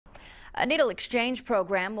A needle exchange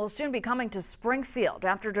program will soon be coming to Springfield.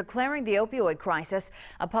 After declaring the opioid crisis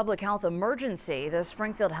a public health emergency, the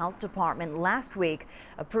Springfield Health Department last week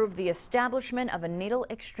approved the establishment of a needle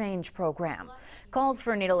exchange program. Calls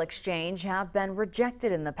for needle exchange have been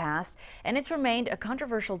rejected in the past, and it's remained a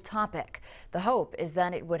controversial topic. The hope is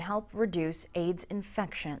that it would help reduce AIDS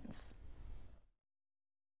infections.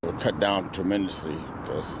 It would cut down tremendously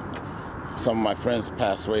because some of my friends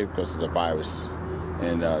passed away because of the virus.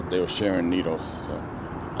 And they were sharing needles, so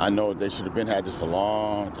I know they should have had this a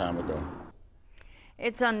long time ago.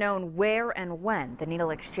 It's unknown where and when the needle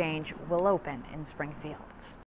exchange will open in Springfield.